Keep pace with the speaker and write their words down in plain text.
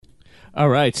All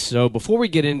right, so before we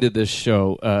get into this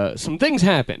show, some things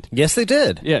happened. Yes, they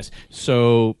did. Yes,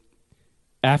 so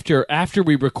after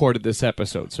we recorded this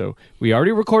episode, so we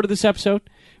already recorded this episode.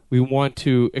 We want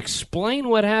to explain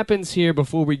what happens here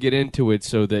before we get into it,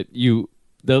 so that you,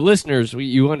 the listeners,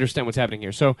 you understand what's happening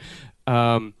here. So,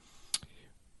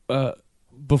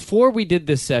 before we did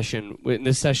this session, when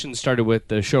this session started with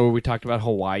the show where we talked about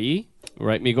Hawaii,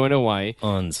 right? Me going to Hawaii.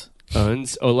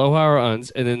 Uns, Aloha or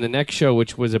Uns, and then the next show,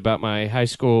 which was about my high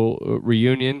school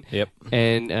reunion. Yep.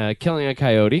 And killing a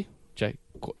coyote, which I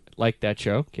like that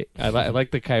show. I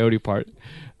like the coyote part.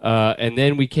 And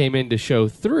then we came into show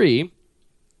 3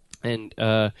 and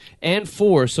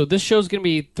 4. So this show's going to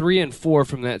be 3 and 4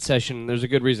 from that session. And there's a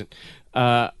good reason.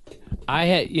 I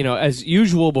had, as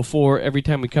usual before, every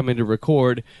time we come in to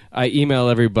record, I email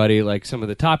everybody like some of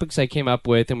the topics I came up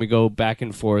with, and we go back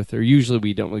and forth. Or usually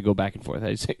we don't really go back and forth.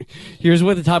 I say, here's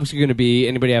what the topics are going to be.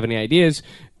 Anybody have any ideas?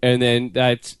 And then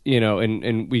that's,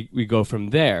 and we go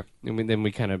from there. And then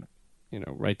we kind of,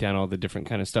 write down all the different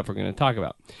kind of stuff we're going to talk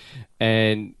about.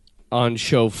 And on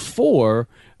show 4,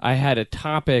 I had a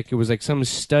topic. It was like some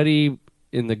study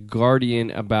in The Guardian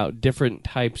about different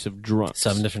types of drunks.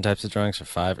 7 different types of drunks, or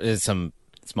 5? It's some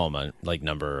small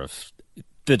number of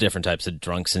the different types of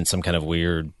drunks in some kind of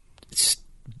weird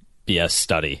BS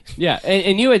study. Yeah,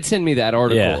 and you had sent me that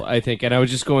article, yeah. I think, and I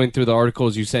was just going through the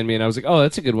articles you sent me, and I was like, oh,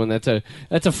 that's a good one. That's a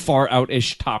far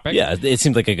out-ish topic. Yeah, it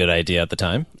seemed like a good idea at the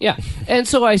time. Yeah, and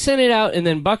so I sent it out, and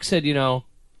then Buck said, sorry,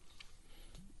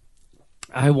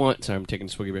 I'm taking a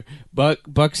swig of beer.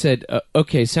 Buck said,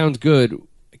 okay, sounds good.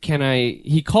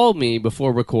 He called me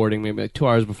before recording, maybe like 2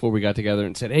 hours before we got together,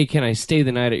 and said, hey, can I stay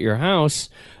the night at your house?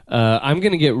 I'm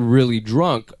going to get really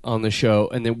drunk on the show,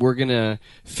 and then we're going to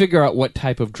figure out what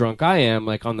type of drunk I am,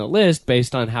 like on the list,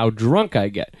 based on how drunk I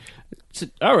get. I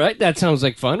said, all right, that sounds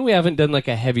like fun. We haven't done like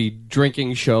a heavy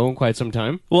drinking show in quite some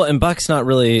time. Well, and Buck's not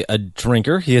really a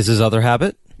drinker. He has his other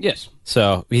habit. Yes.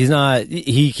 So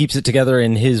he keeps it together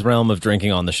in his realm of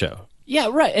drinking on the show. Yeah,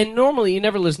 right. And normally you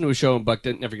never listen to a show and Buck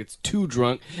never gets too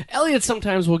drunk. Elliot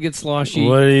sometimes will get sloshy.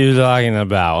 What are you talking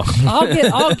about?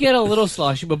 I'll get a little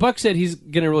sloshy, but Buck said he's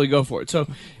going to really go for it. So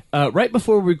right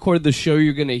before we recorded the show,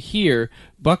 you're going to hear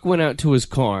Buck went out to his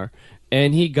car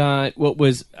and he got what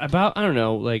was about, I don't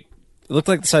know, like... It looked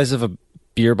like the size of a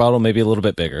beer bottle, maybe a little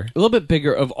bit bigger. A little bit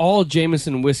bigger of all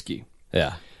Jameson whiskey.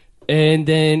 Yeah. And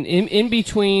then in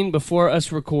between, before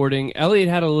us recording, Elliot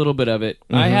had a little bit of it.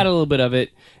 Mm-hmm. I had a little bit of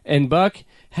it. And Buck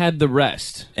had the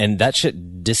rest. And that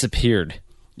shit disappeared.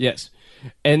 Yes.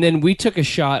 And then we took a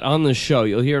shot on the show.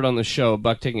 You'll hear it on the show,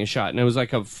 Buck taking a shot. And it was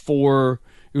like 4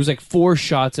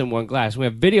 shots in one glass. We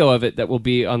have video of it that will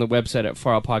be on the website at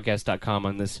faroutpodcast.com.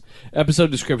 On this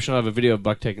episode description, I'll have a video of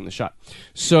Buck taking the shot.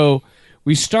 So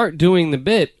we start doing the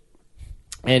bit,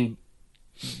 and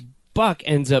Buck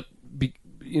ends up...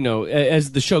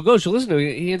 as the show goes, you'll listen to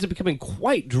it, he ends up becoming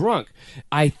quite drunk.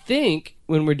 I think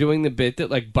when we're doing the bit that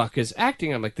like Buck is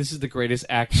acting, I'm like, this is the greatest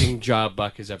acting job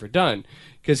Buck has ever done,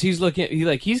 because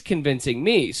he's convincing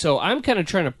me. So I'm kind of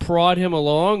trying to prod him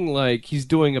along like he's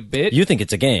doing a bit. You think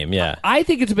it's a game, yeah? I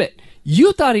think it's a bit.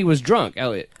 You thought he was drunk,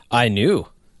 Elliot. I knew.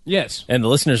 Yes, and the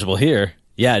listeners will hear.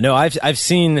 Yeah, no, I've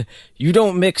seen. You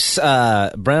don't mix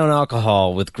brown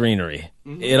alcohol with greenery.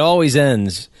 Mm-hmm. It always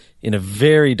ends in a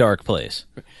very dark place.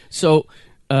 So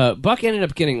Buck ended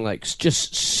up getting like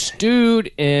just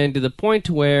stewed, and to the point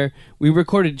to where we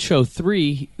recorded show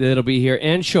 3 that'll be here,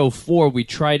 and show 4 we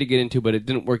tried to get into, but it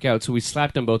didn't work out, so we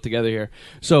slapped them both together here.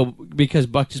 So because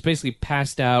Buck just basically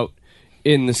passed out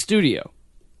in the studio.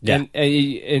 Yeah.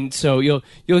 And so you'll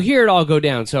hear it all go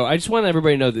down. So I just want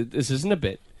everybody to know that this isn't a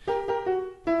bit.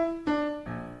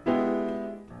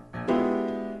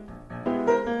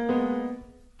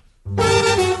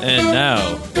 And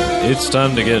now, it's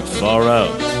time to get far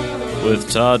out with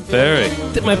Todd Perry.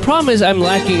 My problem is I'm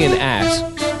lacking an ass.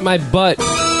 My butt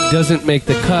doesn't make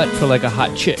the cut for like a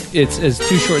hot chick. It's as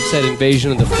Too Short said,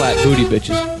 invasion of the flat booty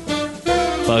bitches.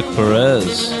 Buck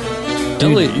Perez.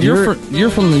 Dude,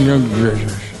 you're from the Young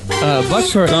British. Buck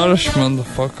Perez. Scottish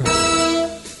motherfucker.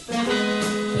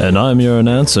 And I'm your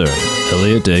announcer,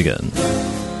 Elliot Dagan.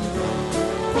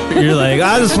 You're like,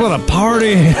 I just want to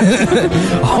party.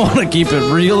 I want to keep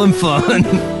it real and fun.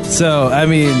 So, I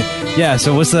mean, yeah,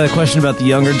 so what's the question about the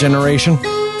younger generation?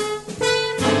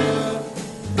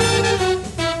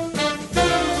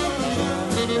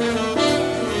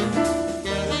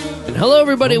 And hello,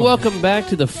 everybody. Welcome back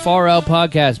to the Far Out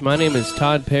Podcast. My name is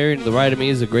Todd Perry, and to the right of me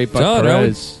is the great Buck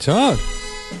Perez. Todd,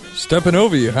 stepping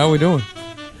over you. How we doing?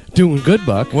 Doing good,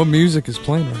 Buck. What music is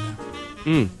playing right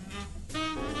now?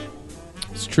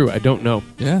 It's true. I don't know.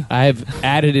 Yeah. I've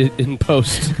added it in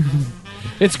post.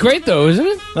 It's great though, isn't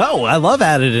it? Oh, I love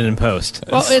Added In Post.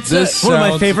 Well, it's This One of my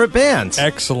sounds favorite bands.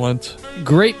 excellent.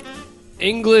 great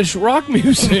English rock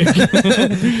music.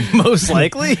 Most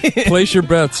likely. Place your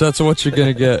bets. That's what you're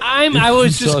gonna get. I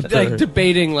was It's out just there. like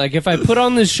debating, like if I put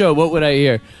on this show, what would I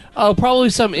hear? Oh, probably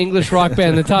some English rock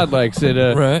band that Todd likes.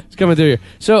 That Right. it's coming through here.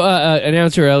 So,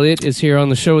 announcer Elliot is here on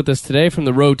the show with us today from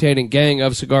the rotating gang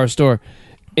of Cigar Store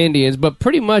Indians. But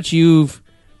pretty much it's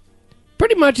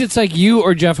like you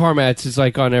or Jeff Harmatz is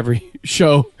like on every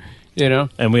show, you know.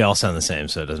 And we all sound the same,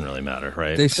 so it doesn't really matter,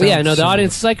 right? They But sound yeah, no, the similar.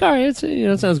 audience is like, all right, it's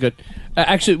it sounds good.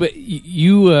 Actually, but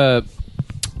you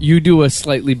do a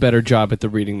slightly better job at the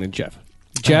reading than Jeff.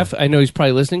 Jeff, I know he's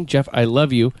probably listening. Jeff, I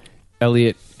love you.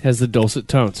 Elliot has the dulcet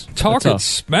tones. That's Talking all.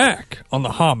 smack on the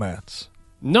Hamats.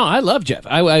 No, I love Jeff.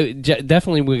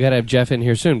 Definitely we gotta have Jeff in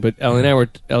here soon. But Ellie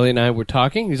and I were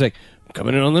talking. He's like, I'm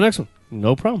coming in on the next one.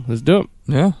 No problem. Let's do it.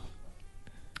 Yeah.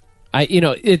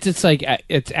 It's like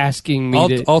it's asking me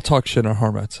to. I'll talk shit on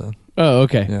Harmatz then. Oh,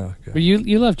 okay. Yeah. Okay. But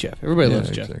you love Jeff. Everybody Yeah, loves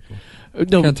Jeff. exactly.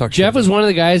 No, Can't talk Jeff shit was about one of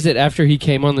the guys that after he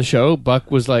came on the show,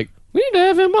 Buck was like, we need to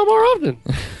have him on more often.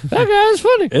 That guy's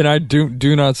funny. And I do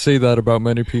not say that about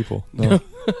many people. No.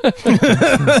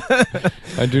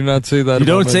 I do not say that. You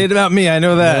don't say it about me, I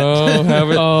know that.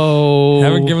 No, Oh,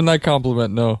 haven't given that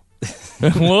compliment. No.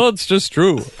 Well, it's just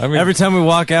true. I mean, Every time we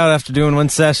walk out after doing one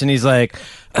session, he's like,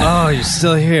 "Oh, you're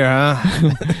still here, huh?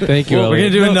 thank you. We're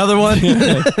Elliot. gonna do another one.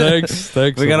 thanks.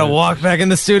 We gotta Elliot. walk back in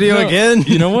the studio No, again."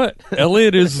 You know what?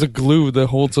 Elliot is the glue that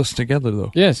holds us together,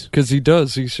 though. Yes. Because he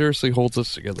does. He seriously holds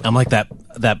us together. I'm like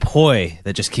that poi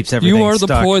that just keeps everything. You are the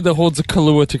stuck. poi that holds the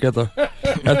Kahlua together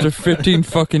after 15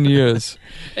 fucking years.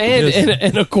 And Yes.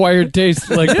 an acquired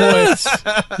taste like Yes,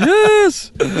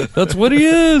 yes, that's what he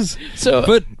is. So,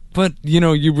 But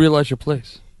you realize your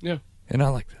place, yeah. and I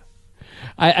like that.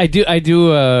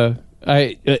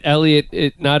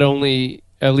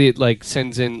 Elliot like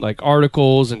sends in like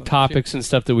articles and topics and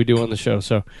stuff that we do on the show.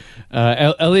 So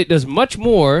Elliot does much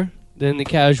more than the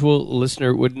casual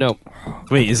listener would know.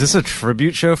 Wait, is this a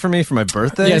tribute show for me for my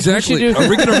birthday? Yes, we Exactly. should do- Are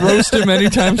we going to roast him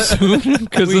anytime soon?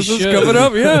 Because We this is should. coming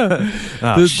up. Yeah,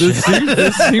 Oh, this shit.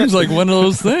 seems like one of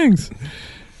those things.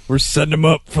 We're setting him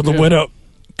up for the win up.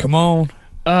 Come on.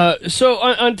 So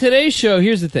on today's show,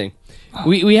 here's the thing.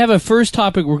 We have a first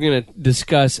topic we're going to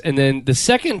discuss, and then the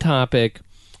second topic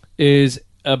is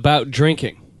about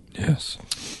drinking. Yes.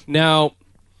 Now,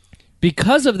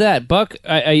 because of that, Buck,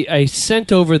 I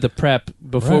sent over the prep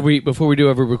before we do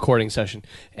every recording session,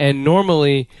 and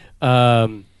normally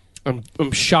I'm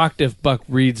shocked if Buck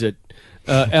reads it.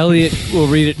 Elliot will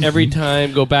read it every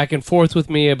time, go back and forth with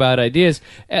me about ideas.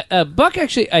 Buck,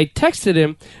 actually, I texted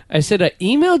him. I said, I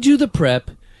emailed you the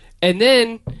prep, and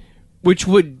then, which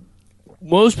would,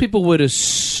 most people would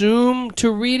assume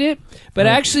to read it, but I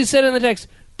actually said in the text,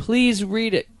 please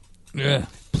read it. Yeah.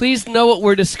 Please know what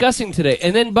we're discussing today.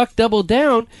 And then Buck doubled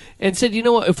down and said, you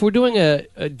know what, if we're doing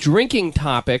a drinking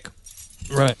topic,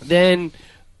 Right. then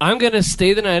I'm going to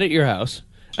stay the night at your house.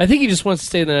 I think he just wants to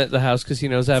stay the night at the house because he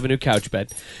knows I have a new couch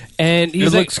bed. And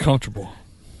he's It like, looks comfortable.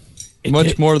 It Much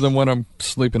did. more than what I'm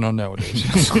sleeping on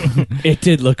nowadays. it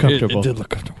did look comfortable. It did look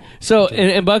comfortable. So,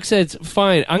 and Buck says,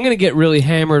 fine, I'm going to get really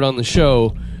hammered on the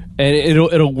show, and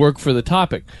it'll work for the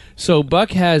topic. So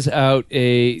Buck has out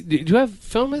a... Do you have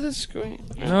film of this screen?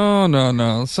 No.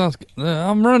 It sounds,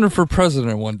 I'm running for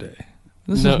president one day.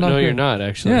 This is No, not good. you're not,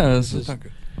 actually. Yeah, this is not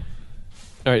good.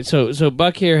 All right, so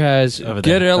Buck here has... Over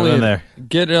Get there. Over Elliot. there.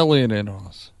 Get Elliot in on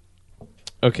us.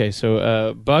 Okay,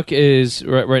 so Buck is...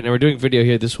 Right now, we're doing video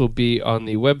here. This will be on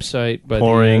the website. By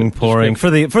Pouring.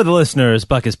 description. For the listeners,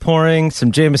 Buck is pouring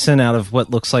some Jameson out of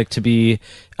what looks like to be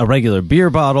a regular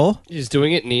beer bottle. He's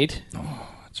doing it neat.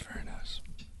 That's very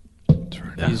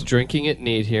nice. He's drinking it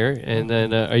neat here. And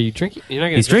then, are you drinking? You're not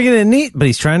going He's drinking it neat, but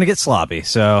he's trying to get sloppy.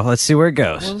 So let's see where it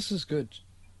goes. Well, this is good.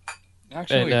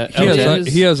 Actually, And,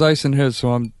 he has ice in his,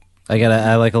 so I'm...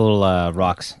 I like a little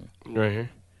rocks. Right here.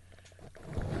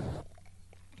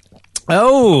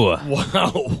 Oh,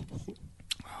 Wow.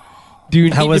 Do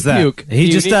you how need was to that? puke? He Do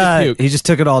you just need to puke? he just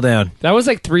took it all down. That was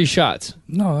like 3 shots.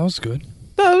 No, that was good.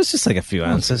 No, it was just like a few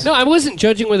ounces. No, I wasn't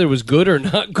judging whether it was good or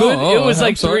not good. Oh, it was I'm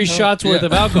like sorry. 3 shots worth Yeah.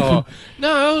 of alcohol.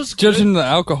 No, it was good. Judging the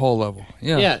alcohol level.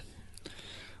 Yeah. Yeah.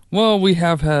 Well, we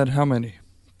have had how many?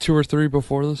 2 or 3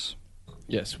 before this?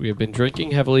 Yes, we have been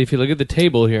drinking heavily. If you look at the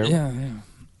table here. Yeah.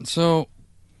 So,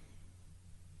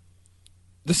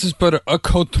 this is but a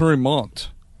Cotremont.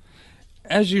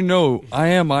 As you know, I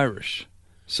am Irish.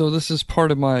 So this is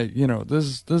part of my, this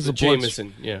is The a blood.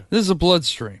 Jameson, yeah. This is a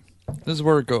bloodstream. This is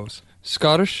where it goes.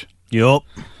 Scottish, Yup.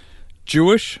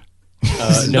 Jewish,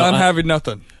 No, not having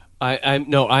nothing. I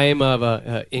am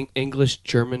of English,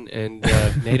 German, and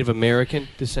Native American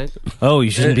descent. Oh,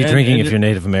 you shouldn't be drinking if you're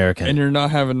Native American. And you're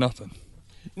not having nothing.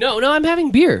 No, I'm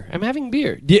having beer.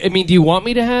 Do you want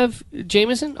me to have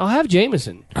Jameson? I'll have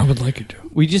Jameson. I would like you to.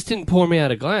 We just didn't pour me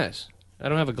out a glass. I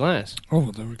don't have a glass. Oh,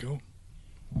 well, there we go.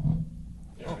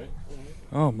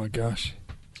 Oh my gosh.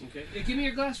 Okay, give me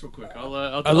your glass real quick.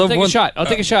 I'll take a shot. I'll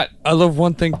take a shot. I love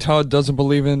one thing Todd doesn't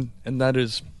believe in, and that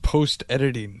is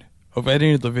post-editing of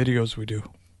any of the videos we do.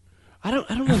 I don't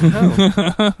know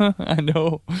how. I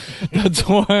know. That's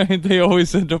why they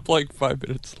always end up like 5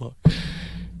 minutes long.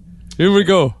 Here we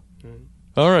go.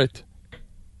 All right.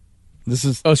 This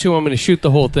is. Oh, so you want me to shoot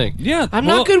the whole thing? Yeah. I'm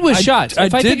not good with shots.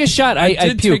 If I take a shot, I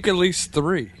did puke. take at least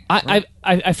 3.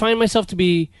 I find myself to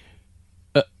be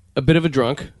a bit of a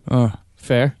drunk.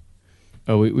 Fair.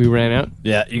 Oh, we ran out?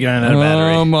 Yeah, you ran out of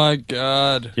battery. Oh, my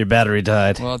God. Your battery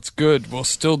died. Well, it's good. We'll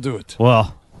still do it.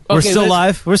 Well, we're still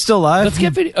live. We're still live. Let's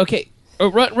get video. Okay.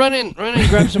 Run in,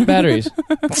 grab some batteries.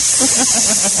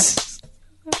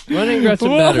 Run in and grab some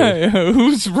batteries.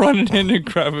 Who's running in and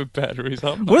grabbing batteries?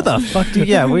 Where the fuck do you...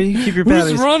 Yeah, where do you keep your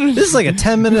batteries? Who's running? This is like a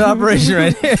 10-minute operation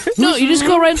right here. No, you just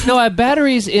go right... No, I have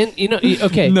batteries in...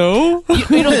 okay. No.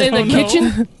 You know, in the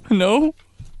kitchen? No.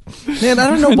 Man, I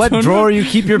don't know what drawer you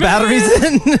keep your batteries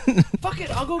in. Fuck it,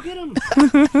 I'll go get them.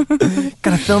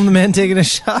 Gotta film the man taking a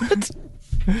shot.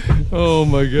 Oh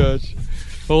my gosh.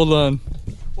 Hold on.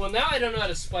 Well, now I don't know how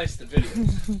to splice the video.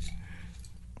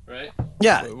 Right?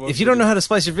 Yeah, if you don't know how to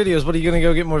splice your videos, what are you gonna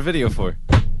go get more video for?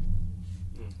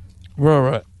 We're all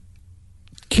right.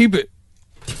 Keep it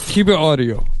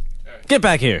audio. Get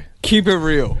back here. Keep it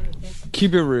real.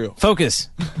 Keep it real. Focus.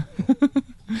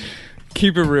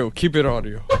 Keep it real. Keep it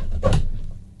audio.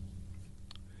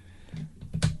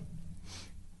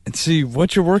 And see,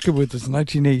 what you're working with is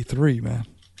 1983, man.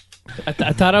 I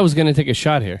thought I was going to take a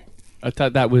shot here. I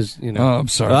thought that was, Oh, I'm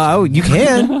sorry. Oh, you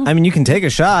can. I mean, you can take a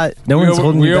shot. No one's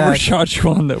holding you back. We overshot you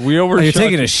on that. You're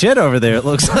taking a shit over there, it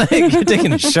looks like. You're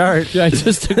taking a shot. Yeah, I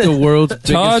just took the world's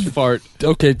biggest fart.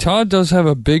 Okay, Todd does have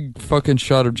a big fucking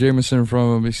shot of Jameson in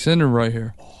front of him. He's sitting right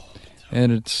here.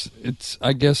 And it's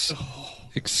I guess,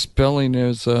 expelling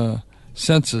his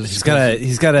senses. He's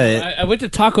got a... I went to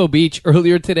Taco Beach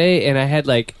earlier today, and I had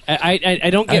like... I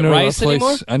don't get rice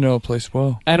anymore. I know a place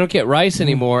well. I don't get rice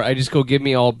anymore. I just go give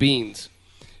me all beans.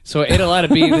 So I ate a lot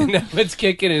of beans, and now it's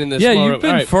kicking in this. Yeah, you've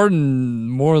been farting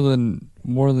more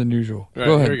than usual. Right,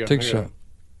 go ahead, take a shot.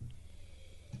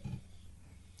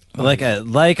 Like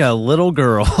a little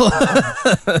girl.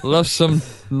 love some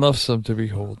to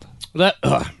behold.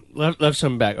 Left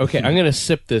some back. Okay, I'm gonna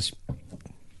sip this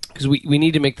because we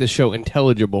need to make this show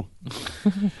intelligible.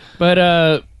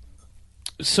 But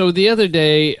so the other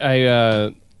day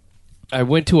I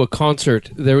went to a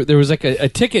concert. There was like a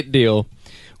ticket deal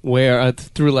where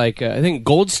through like I think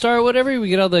Gold Star or whatever we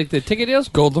get all like the ticket deals.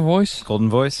 Golden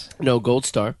Voice. No, Gold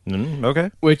Star.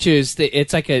 Okay. Which is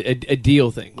it's like a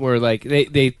deal thing where like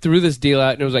they threw this deal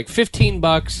out and it was like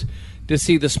 $15 to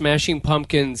see the Smashing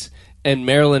Pumpkins and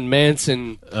Marilyn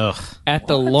Manson at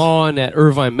the lawn at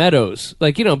Irvine Meadows.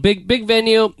 Like, big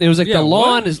venue. It was like the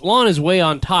lawn is way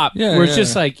on top. Yeah, where it's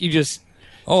just like you just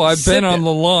I've been on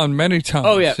the lawn many times.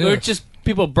 Oh yeah. Where it's just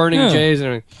people burning J's and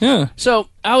everything. Yeah. So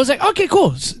I was like, okay,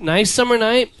 cool. Nice summer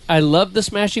night. I love the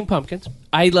Smashing Pumpkins.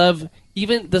 I love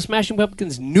even the Smashing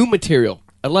Pumpkins' new material.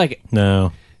 I like it.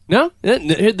 No?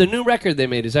 The new record they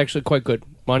made is actually quite good.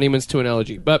 Monuments to an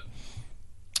Elegy. But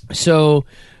so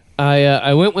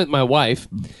I went with my wife,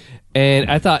 and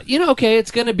I thought, okay,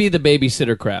 it's going to be the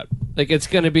babysitter crowd. Like, it's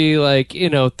going to be like,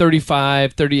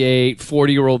 35, 38,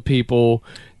 40-year-old people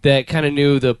that kind of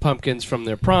knew the Pumpkins from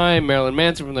their prime, Marilyn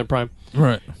Manson from their prime.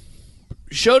 Right.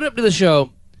 Showed up to the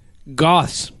show,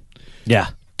 goths. Yeah.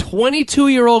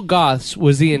 22-year-old goths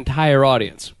was the entire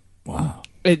audience. Wow.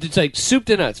 It's like soup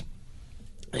to nuts.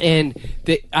 And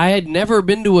I had never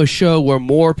been to a show where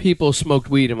more people smoked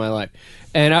weed in my life.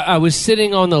 And I was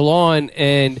sitting on the lawn,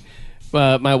 and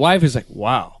my wife was like,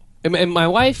 wow. And my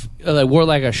wife wore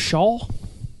like a shawl.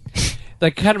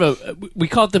 Like kind of we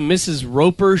call it the Mrs.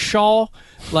 Roper shawl.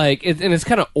 Like, and it's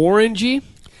kind of orangey.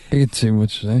 I can see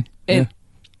what you're saying. And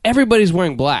everybody's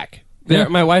wearing black.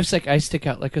 My wife's like, I stick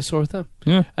out like a sore thumb.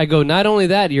 Yeah. I go, not only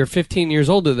that, you're 15 years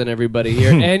older than everybody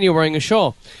here, and you're wearing a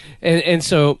shawl. And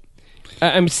so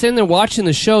I'm sitting there watching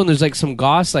the show, and there's like some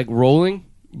goths like rolling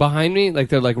behind me, like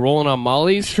they're like rolling on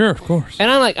mollies. Sure, of course.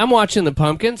 And I'm watching the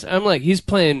Pumpkins. I'm like, he's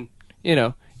playing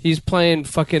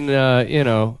fucking, I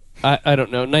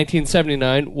don't know,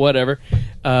 1979, whatever.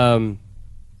 Playing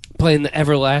the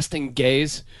Everlasting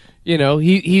Gaze.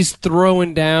 He's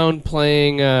throwing down,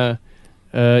 playing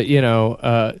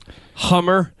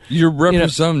Hummer. You're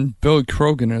representing Billy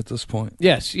Corgan at this point.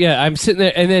 Yes, yeah. I'm sitting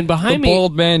there, and then behind The me,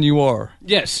 bald man you are.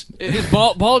 yes, it's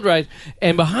bald right,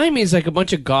 and behind me is like a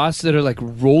bunch of goths that are like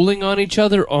rolling on each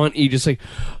other on E, just like,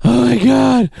 oh my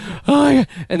god,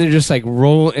 and they're just like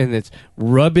and it's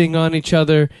rubbing on each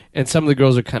other, and some of the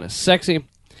girls are kind of sexy.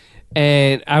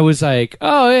 And I was like,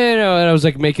 oh, and I was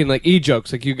like making like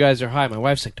jokes, like you guys are high. My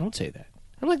wife's like, don't say that.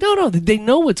 I'm like, no, they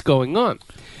know what's going on,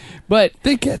 but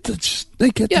They get the jokes.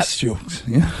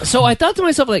 Yeah. so I thought to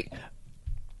myself, like,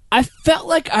 I felt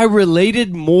like I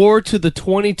related more to the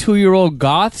 22-year-old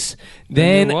goths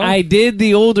than your wife? I did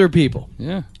the older people.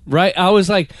 Yeah. Right? I was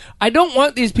like, I don't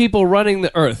want these people running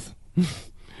the earth,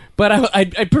 but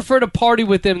I prefer to party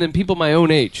with them than people my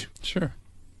own age. Sure.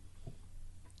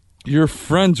 You're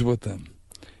friends with them.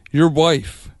 Your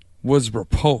wife was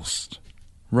repulsed,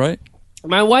 right?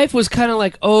 My wife was kind of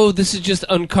like, "Oh, this is just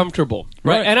uncomfortable,"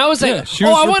 right? And I was like, she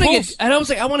was I want to get, repulsed. and I was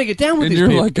like, I want to get down with And these you're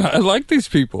people. like, I like these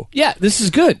people. Yeah, this is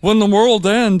good. When the world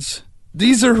ends,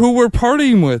 these are who we're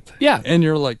partying with. Yeah. And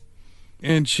you're like,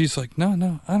 and she's like,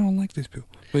 no, I don't like these people.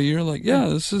 But you're like, yeah,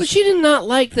 this is. But she did not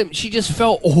like them. She just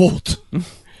felt old.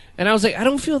 And I was like, I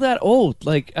don't feel that old.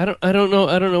 Like, I don't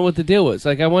know what the deal was.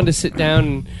 Like, I wanted to sit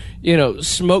down and,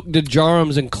 smoke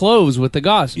dejarums and cloves with the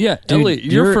goss. Yeah, Dude, Elliot,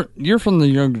 you're from the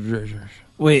younger generation.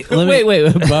 Wait,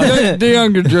 Wait, Buck. The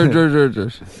younger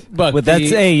generation. Buck, But that's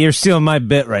you're stealing my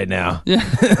bit right now. Yeah.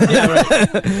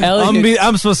 Ellie,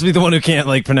 I'm supposed to be the one who can't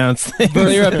pronounce things.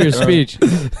 clear up your speech.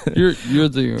 You're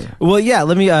the. Well, yeah.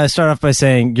 Let me start off by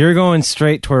saying you're going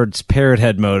straight towards parrot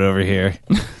head mode over here.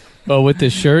 Oh, with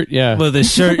this shirt? Yeah. With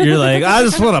this shirt, you're like, I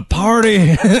just want to party.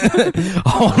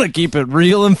 I want to keep it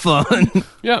real and fun.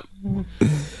 Yep.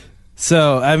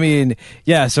 So, I mean,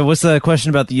 yeah. So, what's the question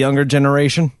about the younger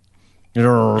generation?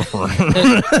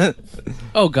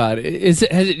 Oh God, has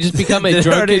it just become a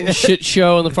drunken shit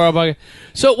show on the Far Block?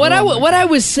 So what I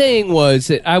was saying was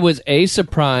that I was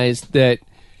surprised that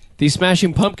the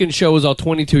Smashing Pumpkins show was all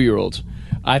 22-year-olds.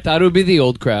 I thought it would be the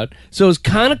old crowd. So it's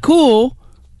kind of cool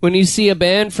when you see a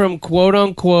band from quote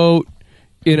unquote,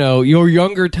 your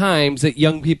younger times that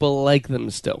young people like them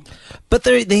still. But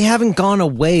they haven't gone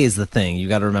away is the thing you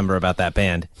got to remember about that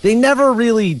band. They never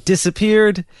really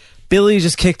disappeared. Billy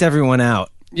just kicked everyone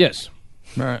out. Yes.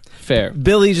 Right. Fair.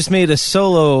 Billy just made a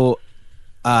solo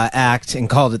act and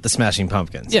called it the Smashing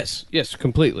Pumpkins. Yes,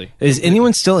 completely. Is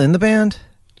anyone still in the band?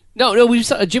 No, we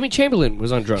saw Jimmy Chamberlain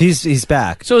was on drums. He's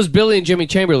back. So is Billy and Jimmy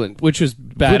Chamberlain, which was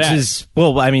badass. Which is,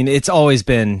 well, I mean, it's always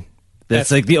been,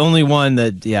 that's like the only one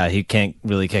that, he can't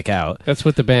really kick out. That's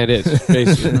what the band is,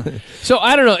 basically. So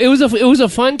I don't know. It was a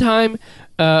fun time.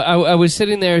 I was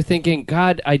sitting there thinking,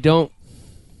 God, I don't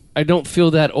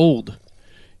feel that old,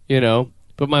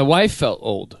 But my wife felt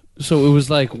old, so it was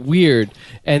like weird.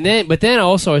 But then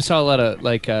also I saw a lot of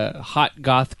like hot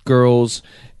goth girls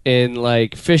in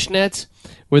like fishnets,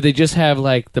 where they just have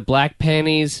like the black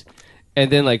panties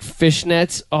and then like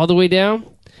fishnets all the way down.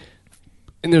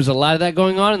 And there's a lot of that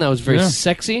going on, and that was very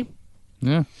sexy.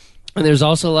 Yeah. And there's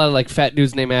also a lot of like fat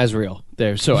dudes named Azrael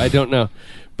there, so I don't know.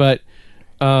 But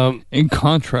in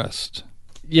contrast.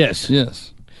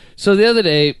 yes. So the other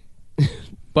day,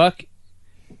 Buck,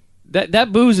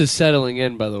 that booze is settling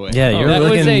in, by the way. Yeah,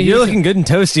 you're looking good and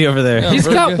toasty over there. Yeah. He's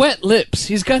very got good. wet lips.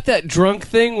 He's got that drunk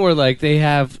thing where like they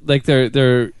have like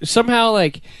they're somehow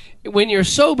like when you're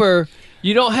sober,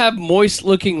 you don't have moist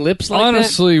looking lips like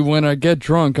honestly, when I get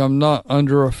drunk, I'm not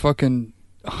under a fucking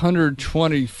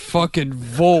 120 fucking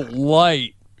volt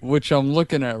light, which I'm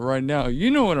looking at right now. You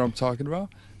know what I'm talking about.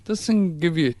 This thing can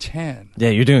give you a tan. Yeah,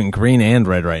 you're doing green and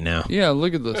red right now. Yeah,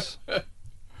 look at this.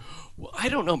 Well, I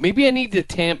don't know. Maybe I need to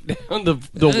tamp down the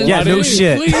wattage. Yeah, no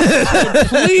shit.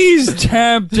 Please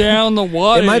tamp down the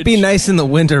wattage. It might be nice in the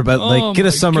winter, but get my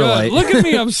a summer God. light. Look at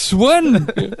me, I'm sweating.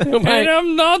 And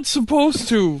I'm not supposed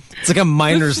to. It's like a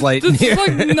miner's light in This here. is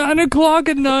like 9 o'clock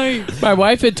at night. My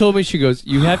wife had told me, she goes,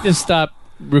 you have to stop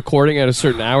recording at a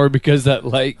certain hour because that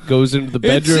light goes into the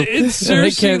bedroom. It's and I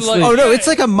seriously can't like- sleep. Oh no, it's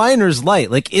like a miner's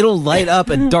light. Like it'll light up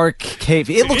a dark cave.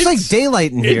 It looks like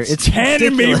daylight in here. It's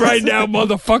tanning me ridiculous. right now,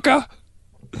 motherfucker.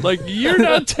 Like, you're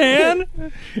not tan?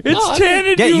 It's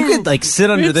tanning Yeah, you. you could like sit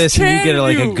under It's this and you get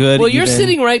like a tanning you. good. Well, you're even-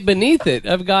 sitting right beneath it.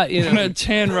 I've got, I'm gonna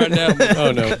tan right now.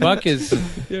 Oh no, Buck is. Yeah,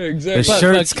 The exactly.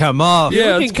 shirt's come off.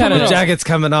 Yeah, looking it's kinda- coming The off. jacket's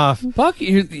coming off. Buck,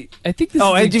 I think this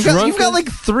Oh, is and the you've got like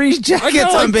 3 jackets I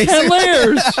got on like 10 basically.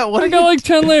 layers. What I are got you- like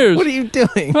 10 layers. What are you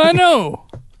doing? I know.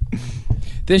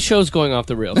 This show's going off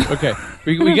the rails. Okay,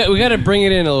 we got to bring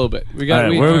it in a little bit. We All got.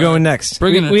 right, where are we going next?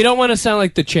 We don't want to sound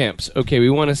like the champs. Okay, we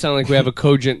want to sound like we have a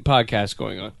cogent podcast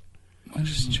going on. What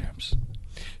is champs?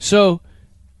 So,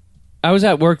 I was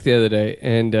at work the other day,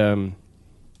 and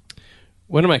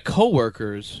one of my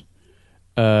coworkers,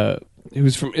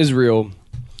 who's from Israel,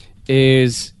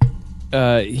 is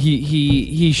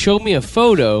he showed me a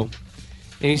photo,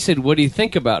 and he said, "What do you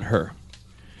think about her?"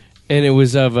 And it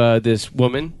was of this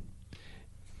woman,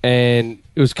 and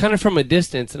it was kind of from a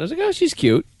distance, and I was like, "Oh, she's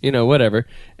cute, whatever."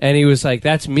 And he was like,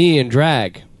 "That's me in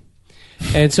drag."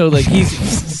 And so, like,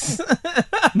 he's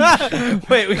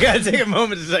Wait, we gotta take a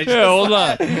moment to digest. Yeah, hold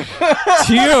on.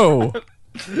 Tio.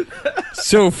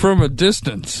 So from a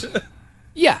distance,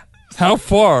 yeah. how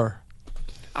far?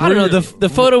 I don't know. The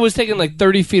photo was taken like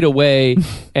 30 feet away,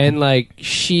 and like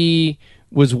she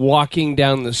was walking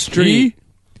down the street.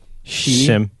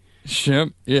 Shim.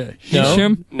 Yeah. No,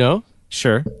 Shim? no.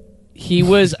 Sure. He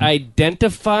was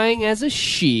identifying as a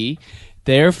she.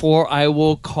 Therefore, I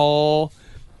will call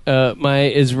my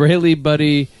Israeli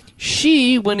buddy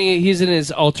she when he's in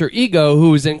his alter ego,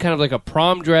 who's in kind of like a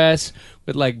prom dress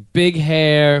with like big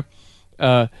hair,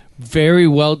 very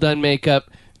well done makeup,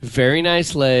 very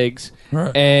nice legs.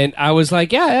 Right. And I was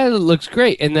like, yeah, it looks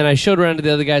great. And then I showed around to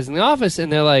the other guys in the office,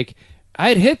 and they're like,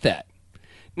 I'd hit that.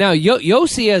 Now,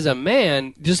 Yossi as a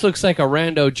man just looks like a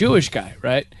rando Jewish guy,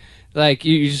 right? Like,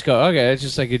 you just go, okay, it's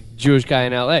just like a Jewish guy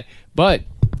in L.A. But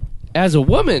as a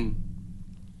woman,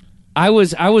 I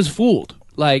was fooled.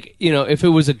 Like, if it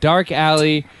was a dark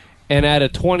alley and I had a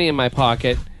 20 in my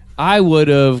pocket, I would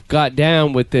have got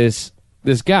down with this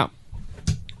gal.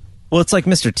 Well, it's like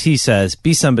Mr. T says,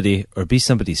 be somebody or be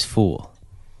somebody's fool.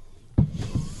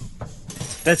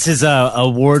 That's his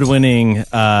award-winning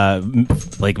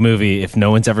movie. If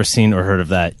no one's ever seen or heard of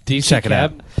that, Decent check it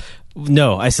Cab? out.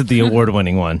 No, I said the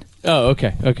award-winning one. Oh,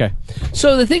 okay.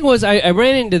 So the thing was, I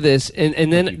ran into this,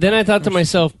 and then I thought to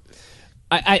myself,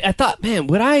 I thought, man,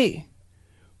 would I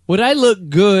look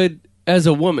good as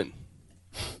a woman?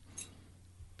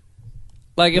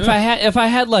 Like if I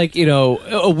had like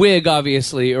a wig,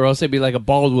 obviously, or else I'd be like a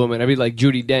bald woman. I'd be like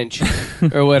Judi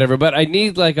Dench or whatever. But I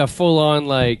need like a full on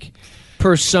like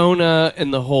persona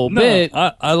and the whole bit.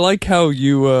 I like how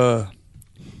you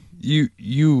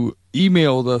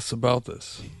emailed us about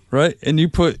this, right? And you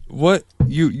put what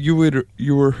you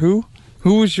were who?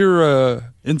 Who was your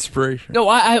inspiration? No,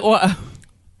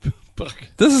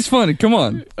 This is funny. Come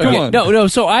on. No.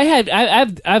 So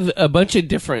I've a bunch of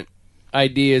different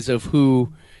ideas of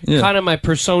who kind of my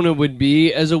persona would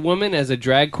be as a woman, as a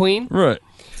drag queen, Right.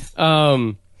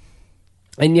 And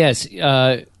yes,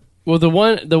 well,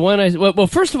 well,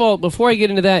 first of all, before I get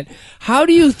into that, how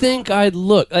do you think I'd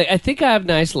look? Like, I think I have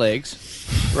nice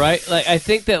legs, right? Like, I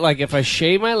think that like if I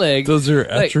shave my legs, Those are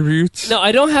like, attributes. No,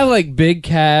 I don't have like big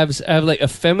calves. I have like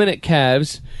effeminate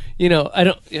calves. I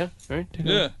don't. Yeah, right.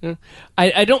 Yeah.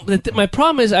 I don't. My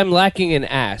problem is I'm lacking an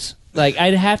ass. Like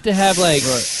I'd have to have like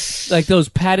like those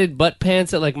padded butt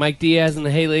pants that like Mike Diaz in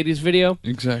the Hey Ladies video.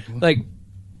 Exactly. Like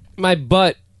my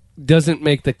butt doesn't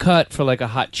make the cut for like a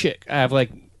hot chick. I have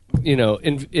like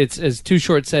it's as Too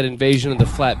Short said, invasion of the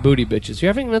flat booty bitches. You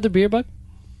having another beer, Buck?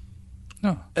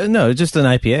 No, just an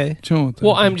IPA.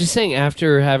 Well, I'm just saying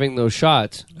after having those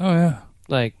shots, Oh yeah.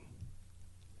 like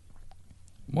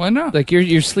Why not? like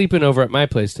you're sleeping over at my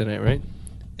place tonight, right?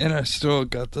 And I still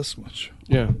got this much.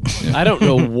 Yeah. I don't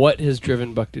know what has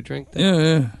driven Buck to drink that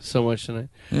Yeah. so much tonight.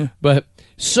 Yeah. But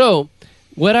so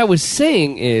what I was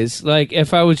saying is like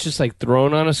if I was just like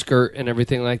thrown on a skirt and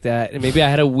everything like that, and maybe I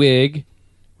had a wig,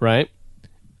 right?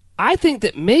 I think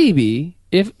that maybe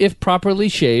if properly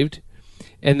shaved,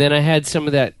 and then I had some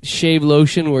of that shave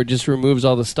lotion where it just removes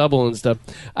all the stubble and stuff,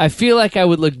 I feel like I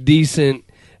would look decent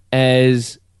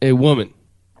as a woman.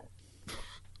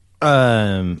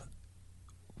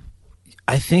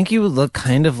 I think you would look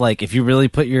kind of like, if you really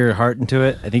put your heart into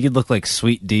it, I think you'd look like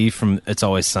Sweet D from It's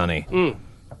Always Sunny.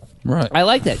 Right. I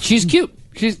like that. She's cute.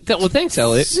 Well, thanks,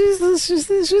 Elliot. She's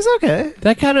okay.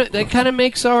 That kind of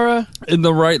makes our In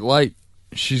the right light,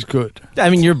 she's good. I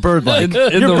mean, you're bird-like. In You're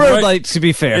the bird-like, to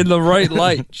be fair. In the right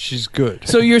light, she's good.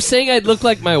 So you're saying I'd look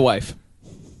like my wife?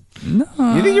 No.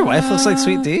 You think your wife looks like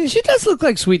Sweet D? She does look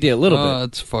like Sweet D a little bit.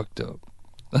 That's fucked up.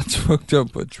 That's fucked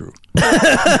up, but true.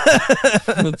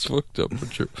 That's fucked up, but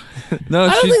true. No, I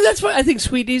don't think that's what I think.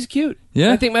 Sweet D's cute.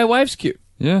 Yeah. I think my wife's cute.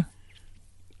 Yeah.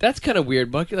 That's kind of weird,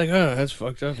 Buck. You're like, oh, that's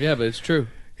fucked up. Yeah, but it's true.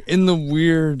 In the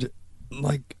weird,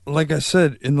 like I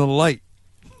said, in the light.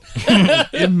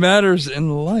 It matters in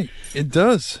the light. It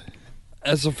does.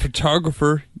 As a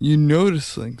photographer, you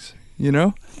notice things,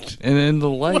 And in the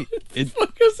light,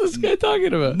 What is this guy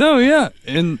talking about? No, yeah.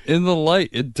 In the light,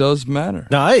 it does matter.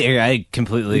 No, I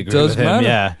completely agree does with him. matter.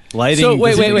 Yeah, lighting. So,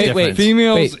 wait, is a big wait. difference.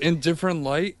 Females Wait. in different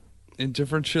light, in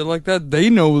different shit like that, they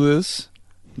know this.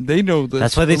 They know this.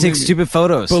 That's why they take Believe me. stupid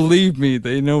photos. Believe me,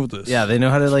 they know this. Yeah, they know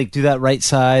how to like do that right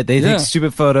side. They Yeah. take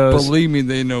stupid photos. Believe me,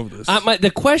 they know this.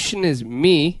 The question is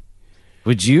me.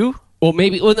 Would you? Well,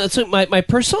 maybe. Well, so my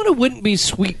persona wouldn't be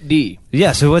Sweet D.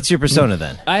 Yeah. So what's your persona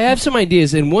then? I have some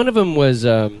ideas, and one of them was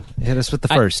Hit us with the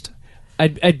first.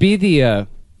 I'd be the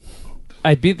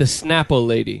Snapple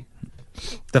lady.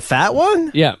 The fat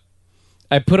one? Yeah,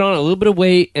 I'd put on a little bit of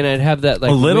weight, and I'd have that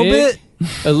like A little wig, bit?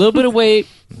 a little bit of weight.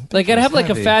 Like I'd have like a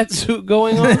heavy. fat suit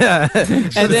going on,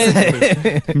 and then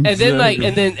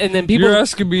people. You're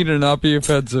asking me to not be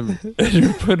offensive, and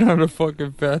you put on a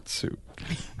fucking fat suit.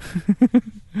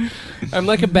 I'm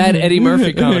like a bad Eddie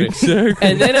Murphy comedy, Exactly.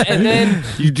 and then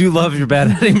You do love your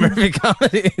bad Eddie Murphy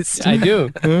comedies. I do,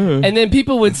 and then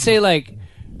people would say like,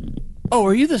 "Oh,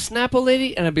 are you the Snapple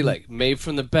lady?" And I'd be like, "Made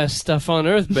from the best stuff on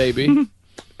earth, baby."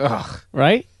 Ugh.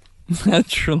 Right?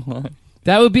 That's your line.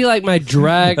 That would be like my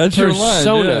drag That's your line.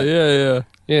 persona. Yeah.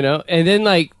 You know, and then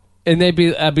like, and I'd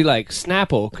be like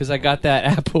Snapple because I got that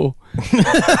apple.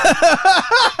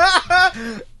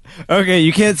 Okay,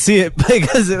 you can't see it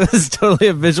because it was totally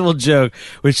a visual joke,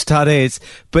 which Todd hates.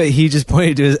 But he just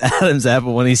pointed to his Adam's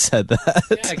apple when he said that.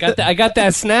 Yeah, I got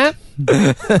that snap.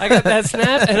 I got that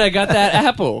snap, and I got that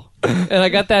apple, and I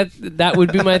got that. That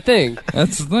would be my thing.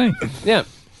 That's the thing. Yeah.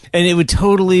 And it would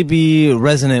totally be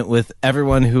resonant with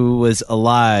everyone who was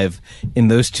alive in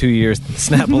those 2 years.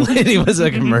 Snapple Lady was a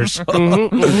commercial.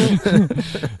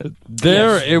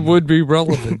 There, it would be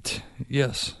relevant.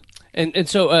 Yes. And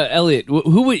so Elliot,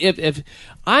 who would if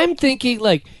I'm thinking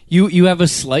like you have a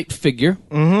slight figure,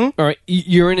 all right,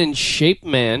 you're an in shape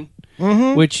man,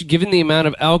 which given the amount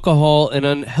of alcohol and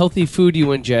unhealthy food you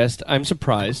ingest, I'm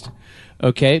surprised.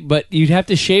 Okay, but you'd have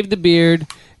to shave the beard.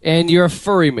 And you're a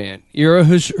furry man. You're a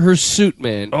hirsute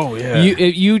man. Oh, yeah.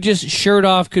 You just shirt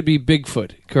off could be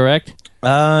Bigfoot, correct?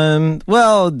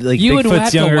 Well, like You would have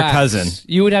Bigfoot's to younger wax. cousin.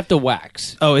 You would have to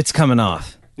wax. Oh, it's coming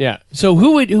off. Yeah. So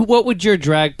what would your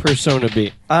drag persona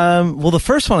be? Well, the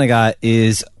first one I got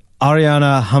is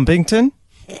Ariana Humpington.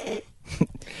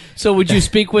 So would you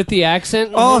speak with the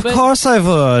accent? Oh, of course I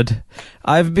would.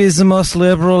 I've been the most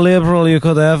liberal you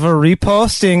could ever.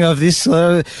 Reposting of this.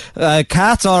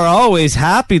 Cats are always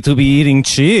happy to be eating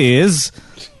cheese.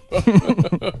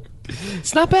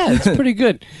 It's not bad. It's pretty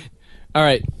good. All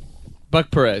right,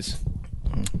 Buck Perez,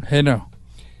 Hey, no.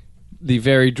 the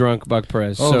very drunk Buck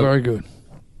Perez. Oh, very good.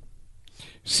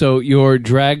 So your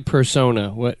drag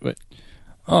persona, what?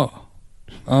 Oh.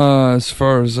 As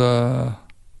far as, Who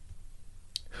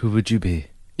would you be?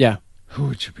 Yeah. who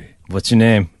would you be? What's your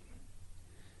name?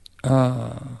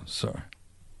 Sorry.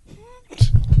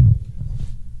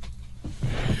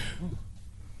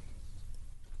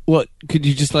 What could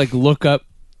you just like look up?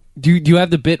 Do you have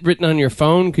the bit written on your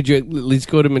phone? Could you at least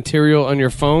go to material on your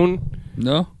phone?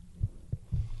 No?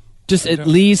 Just at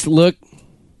least look.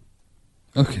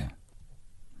 Okay.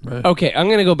 Right. Okay, I'm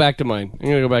gonna go back to mine. I'm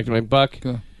gonna go back to my Buck.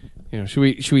 Go. You know, should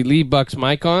we leave Buck's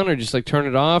mic on or just like turn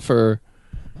it off or?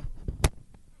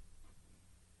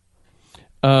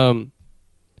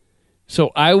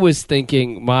 So I was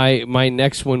thinking my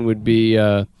next one would be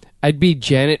I'd be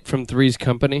Janet from Three's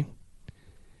Company,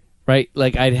 right?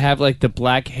 Like I'd have like the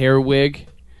black hair wig,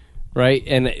 right?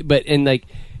 And like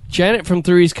Janet from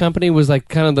Three's Company was like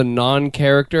kind of the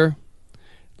non-character,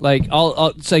 like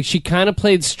it's like she kind of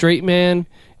played straight man,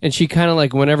 and she kind of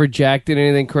like whenever Jack did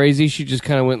anything crazy, she just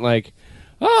kind of went like,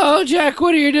 "Oh, Jack,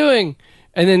 what are you doing?"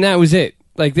 And then that was it.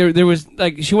 Like there was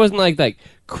like she wasn't like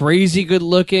crazy good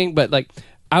looking, but like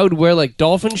I would wear like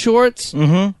dolphin shorts,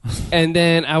 and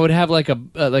then I would have like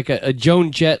a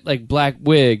Joan Jett like black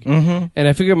wig, and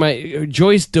I figured my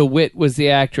Joyce DeWitt was the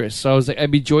actress, so I was like I'd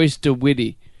be Joyce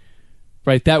DeWitty,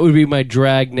 right? That would be my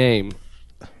drag name.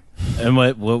 And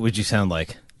what would you sound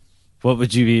like? What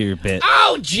would you be your bit?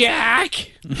 Oh,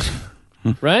 Jack!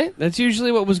 Right? That's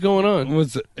usually what was going on.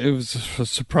 It was a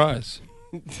surprise.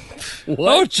 What?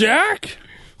 Oh, Jack!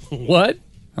 What?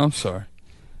 I'm sorry.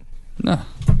 No.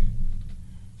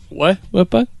 What?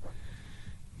 What, Buck?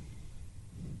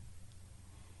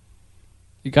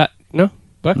 You got... No?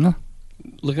 Buck? No.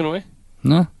 Looking away?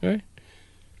 No. All right.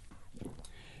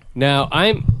 Now,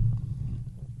 I'm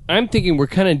thinking we're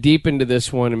kind of deep into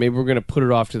this one, and maybe we're going to put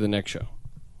it off to the next show.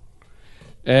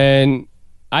 And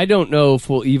I don't know if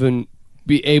we'll even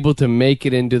be able to make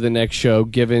it into the next show,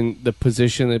 given the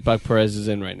position that Buck Perez is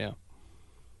in right now.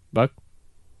 Buck?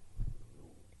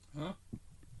 Huh?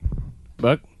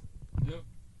 Buck? Yep.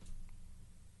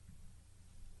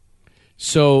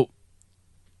 So,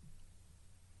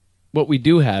 what we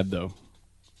do have, though,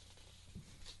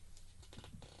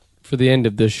 for the end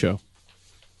of this show,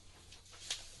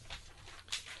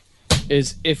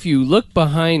 is if you look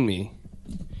behind me,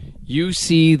 you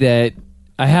see that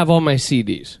I have all my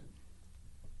CDs.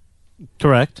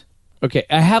 Correct. Okay,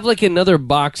 I have like another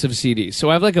box of CDs. So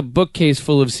I have like a bookcase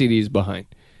full of CDs behind.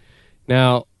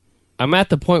 Now, I'm at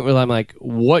the point where I'm like,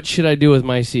 what should I do with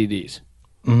my CDs?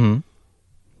 Mm-hmm.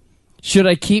 Should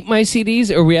I keep my CDs?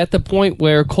 Are we at the point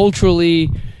where culturally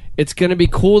it's going to be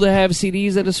cool to have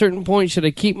CDs at a certain point? Should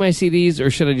I keep my CDs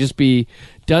or should I just be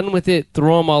done with it,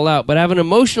 throw them all out? But I have an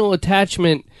emotional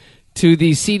attachment to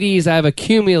these CDs I've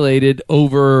accumulated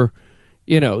over,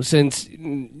 since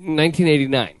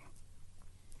 1989.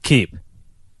 Keep.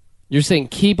 You're saying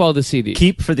keep all the CDs?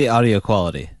 Keep for the audio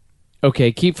quality.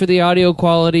 Okay, keep for the audio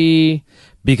quality.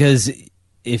 Because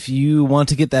if you want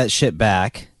to get that shit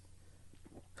back,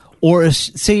 or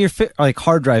say your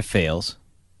hard drive fails,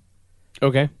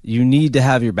 okay, you need to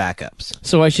have your backups.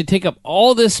 So I should take up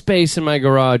all this space in my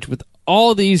garage with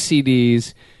all these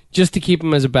CDs just to keep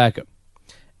them as a backup.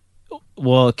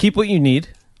 Well, keep what you need.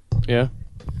 Yeah.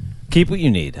 Keep what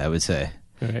you need, I would say.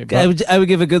 Okay, I would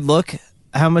give a good look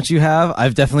how much you have.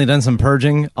 I've definitely done some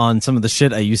purging on some of the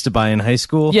shit I used to buy in high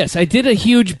school. Yes, I did a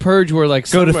huge purge where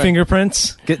go to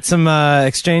Fingerprints, get some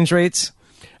exchange rates.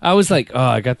 I was like, oh,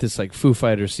 I got this like Foo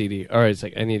Fighters CD. All right, it's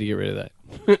like I need to get rid of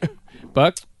that.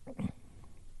 Buck?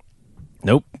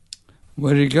 Nope.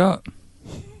 What do you got?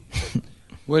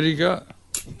 What do you got?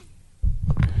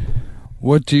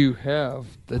 What do you have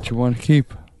that you want to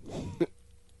keep?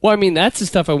 Well, I mean, that's the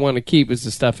stuff I want to keep is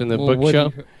the stuff in the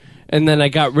bookshelf. And then I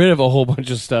got rid of a whole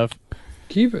bunch of stuff.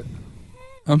 Keep it.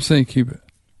 I'm saying keep it.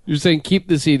 You're saying keep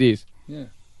the CDs. Yeah.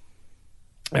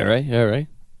 All right.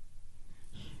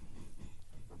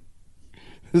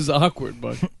 This is awkward,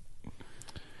 Buck.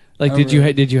 Like, did you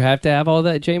have to have all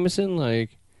that, Jameson?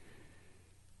 Like,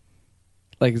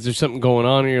 is there something going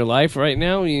on in your life right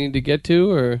now you need to get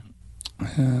to, or?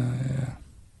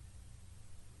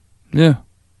 Yeah.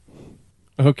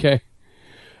 Okay.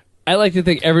 I like to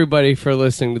thank everybody for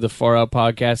listening to the Far Out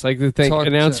Podcast. I like to thank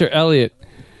announcer Elliot.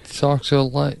 Talk so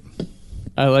light.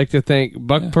 I like to thank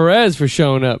Buck Perez for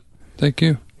showing up. Thank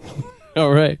you.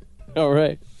 All right.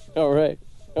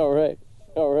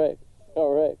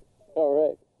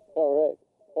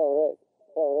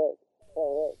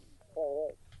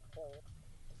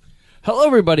 Hello,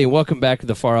 everybody, and welcome back to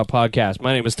the Far Out Podcast.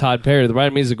 My name is Todd Perry. The right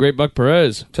of me is the great Buck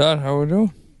Perez. Todd, how we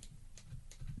doing?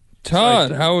 Todd,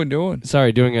 how we doing?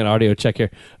 Sorry, doing an audio check here.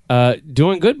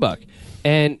 Doing good, Buck.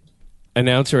 And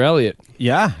announcer Elliot.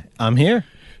 Yeah, I'm here.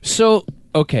 So,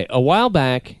 okay, a while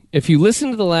back, if you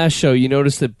listened to the last show, you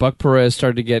noticed that Buck Perez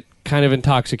started to get kind of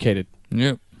intoxicated.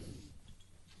 Yep.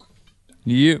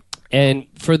 And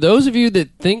for those of you that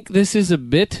think this is a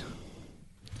bit...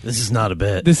 This is not a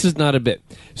bit. This is not a bit.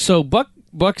 So Buck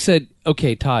said,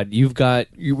 okay, Todd,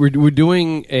 we're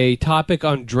doing a topic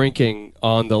on drinking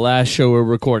on the last show we're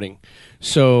recording.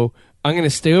 So I'm going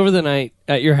to stay over the night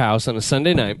at your house on a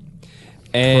Sunday night,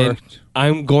 and Correct.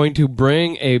 I'm going to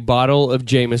bring a bottle of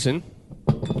Jameson,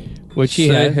 which he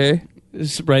had. Hey.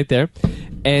 It's right there.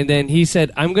 And then he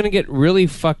said, I'm going to get really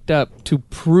fucked up to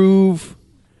prove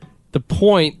the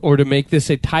point or to make this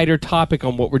a tighter topic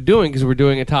on what we're doing, because we're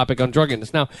doing a topic on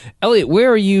drunkenness. Now, Elliot,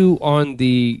 where are you on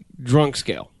the drunk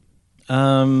scale?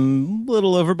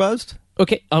 Little overbuzzed.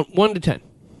 Okay, 1 to 10.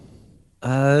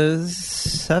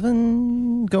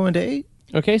 7 going to 8.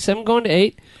 Okay, 7 going to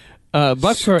 8.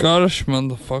 Buck Scottish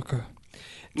motherfucker.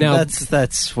 now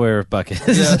That's where Buck is.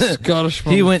 Yeah, Scottish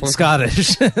motherfucker. He went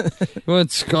Scottish. He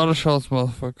went Scottish house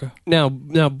motherfucker.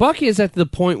 now Buck is at the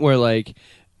point where like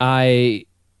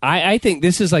I think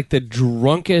this is like the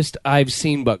drunkest I've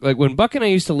seen Buck. Like when Buck and I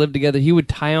used to live together, he would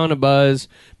tie on a buzz,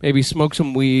 maybe smoke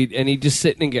some weed, and he'd just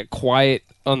sit and get quiet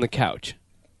on the couch.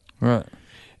 Right.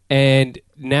 And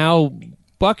now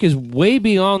Buck is way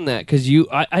beyond that, because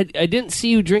I didn't see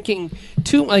you drinking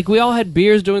too. Like we all had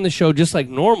beers during the show just like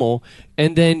normal,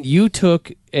 and then you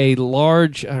took a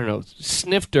large, I don't know,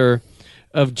 snifter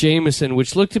of Jameson,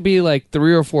 which looked to be like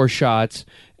 3 or 4 shots,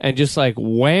 and just like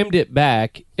whammed it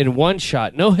back in one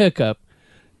shot. No hiccup,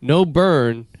 no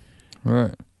burn.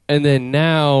 Right. And then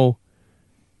now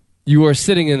you are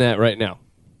sitting in that right now.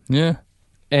 Yeah.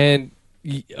 And,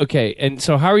 okay, and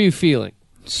so how are you feeling?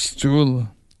 Stool.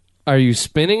 Are you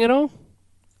spinning at all?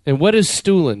 And what is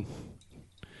stooling?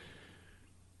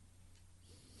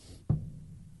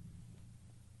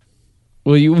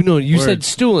 Well, you said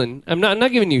stooling. I'm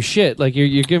not giving you shit. Like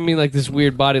you're giving me like this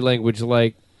weird body language,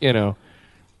 like, you know.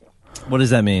 What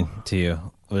does that mean to you?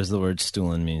 What does the word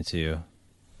stoolin mean to you?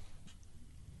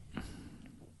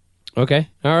 Okay.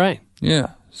 All right.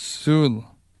 Yeah. Stool.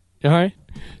 All right.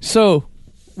 So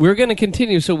we're going to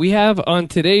continue. So we have on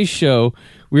today's show,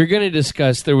 we're going to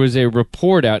discuss. There was a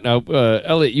report out now.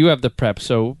 Elliot, you have the prep,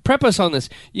 so prep us on this.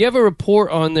 You have a report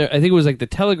on there. I think it was like the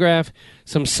Telegraph.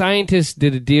 Some scientists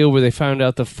did a deal where they found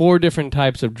out the 4 different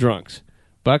types of drunks.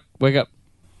 Buck, wake up.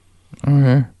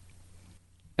 Okay.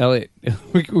 Elliot,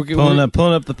 Pulling up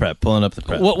the prep.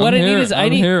 What I need is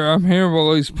I'm here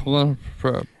while he's pulling up the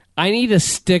prep. I need a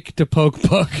stick to poke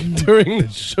Buck during the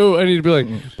show. I need to be like,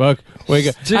 Buck, wake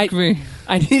up. Stick me.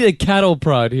 I need a cattle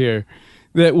prod here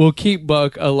that will keep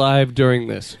Buck alive during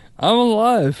this. I'm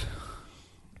alive.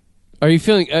 Are you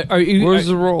feeling? Where's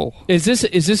the roll? Is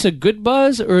this a good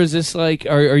buzz, or is this like?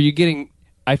 Are you getting?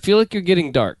 I feel like you're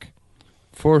getting dark.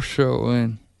 For show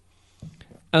in.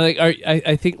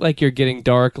 I think like you're getting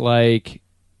dark, like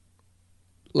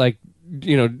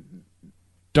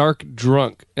dark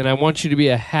drunk, and I want you to be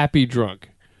a happy drunk.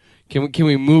 Can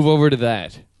we move over to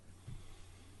that?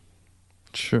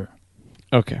 Sure.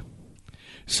 Okay.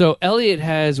 So Elliot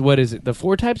has, what is it? The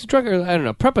 4 types of drunk, or I don't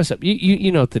know. Prep us up.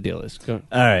 You know what the deal is. Go on.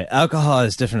 All right. Alcohol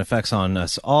has different effects on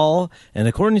us all, and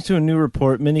according to a new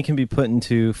report, many can be put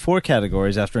into 4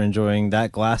 categories after enjoying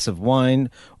that glass of wine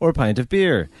or pint of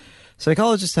beer.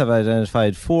 Psychologists have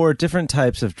identified 4 different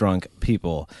types of drunk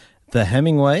people: the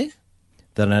Hemingway,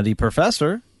 the Nutty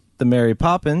Professor, the Mary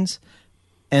Poppins,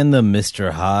 and the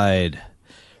Mr. Hyde.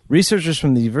 Researchers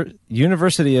from the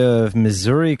University of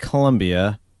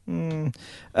Missouri-Columbia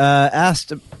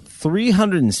asked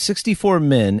 364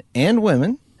 men and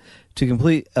women to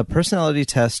complete a personality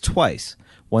test twice,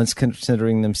 once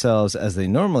considering themselves as they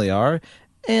normally are,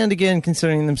 and again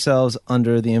considering themselves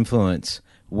under the influence.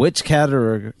 Which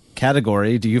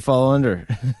category do you fall under?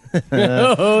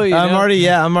 I'm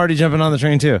already jumping on the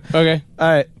train too. Okay.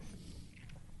 All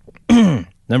right.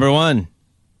 Number 1,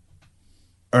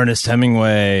 Ernest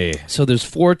Hemingway. So there's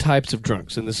 4 types of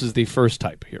drunks, and this is the first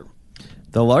type here.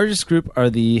 The largest group are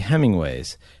the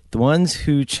Hemingways, the ones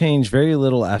who change very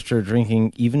little after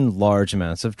drinking even large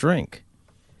amounts of drink.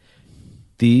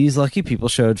 These lucky people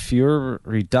showed fewer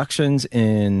reductions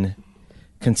in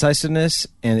conciseness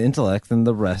and intellect than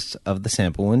the rest of the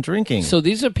sample when drinking. So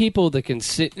these are people that can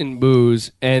sit and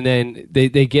booze, and then they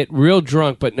get real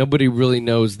drunk, but nobody really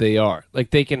knows they are.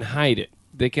 Like, they can hide it.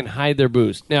 They can hide their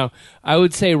booze. Now, I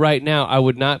would say right now, I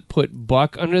would not put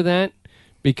Buck under that,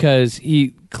 because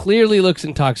he clearly looks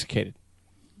intoxicated.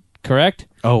 Correct?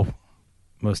 Oh,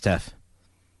 most deaf.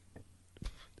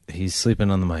 He's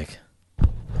sleeping on the mic.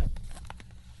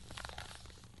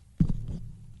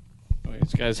 Oh,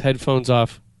 he's got his headphones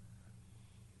off.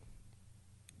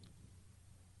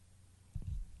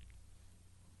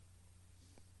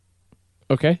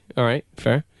 Okay, all right,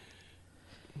 fair.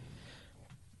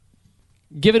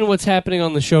 Given what's happening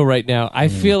on the show right now, I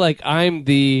feel like I'm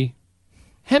the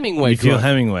Hemingway. You feel drunk.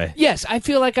 Hemingway? Yes, I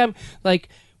feel like I'm like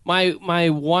my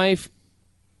wife.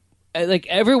 Like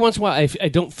every once in a while, I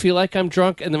don't feel like I'm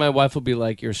drunk, and then my wife will be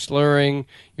like, "You're slurring,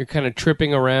 you're kind of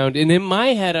tripping around," and in my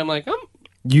head, I'm like,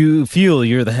 You feel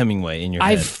you're the Hemingway in your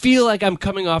I head. feel like I'm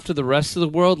coming off to the rest of the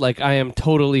world like I am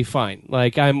totally fine.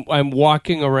 Like I'm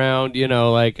walking around,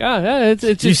 like it's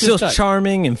You're just still this time.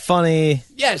 charming and funny.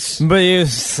 Yes. But you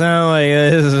sound like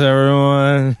this,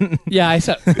 everyone. Yeah, I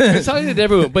sound like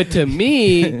everyone, but to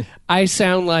me, I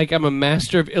sound like I'm a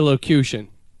master of elocution.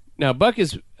 Now, I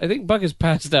think Buck is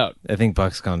passed out. I think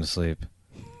Buck's gone to sleep.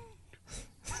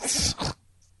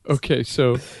 Okay,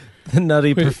 so The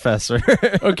Nutty Professor.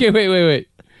 okay, wait.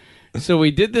 So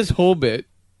we did this whole bit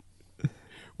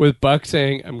with Buck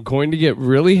saying, "I'm going to get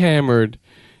really hammered,"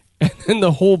 and then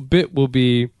the whole bit will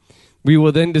be, we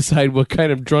will then decide what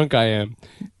kind of drunk I am,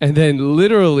 and then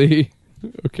literally,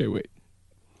 okay, wait.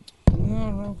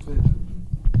 All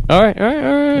right.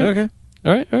 Okay.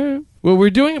 All right. Well, we're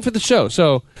doing it for the show,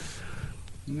 so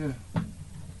Yeah.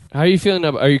 how are you feeling?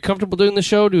 Are you comfortable doing the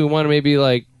show? Do we want to maybe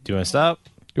like? Do you want to stop?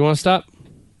 Do you want to stop?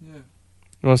 Yeah.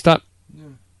 You want to stop? Yeah.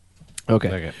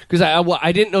 Okay. Because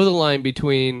I didn't know the line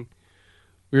between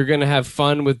we were going to have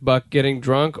fun with Buck getting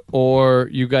drunk, or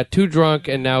you got too drunk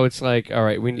and now it's like, all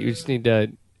right, we just need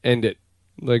to end it.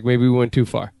 Like maybe we went too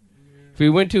far. If we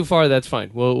went too far, that's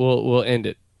fine. We'll end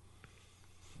it.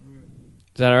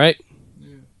 Is that all right?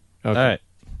 Yeah. Okay. All right.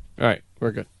 All right.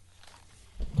 We're good.